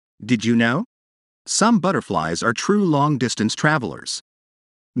Did you know? Some butterflies are true long-distance travelers.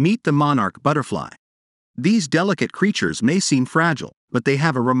 Meet the monarch butterfly. These delicate creatures may seem fragile, but they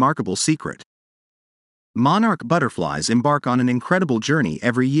have a remarkable secret. Monarch butterflies embark on an incredible journey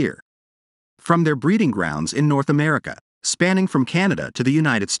every year. From their breeding grounds in North America, spanning from Canada to the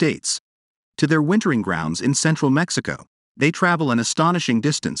United States, to their wintering grounds in central Mexico, they travel an astonishing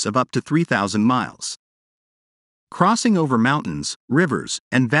distance of up to 3,000 miles. Crossing over mountains, rivers,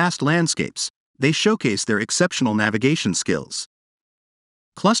 and vast landscapes, they showcase their exceptional navigation skills.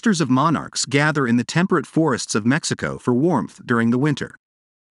 Clusters of monarchs gather in the temperate forests of Mexico for warmth during the winter.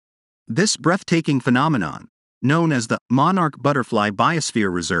 This breathtaking phenomenon, known as the Monarch Butterfly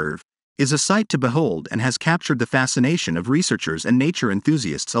Biosphere Reserve, is a sight to behold and has captured the fascination of researchers and nature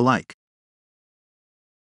enthusiasts alike.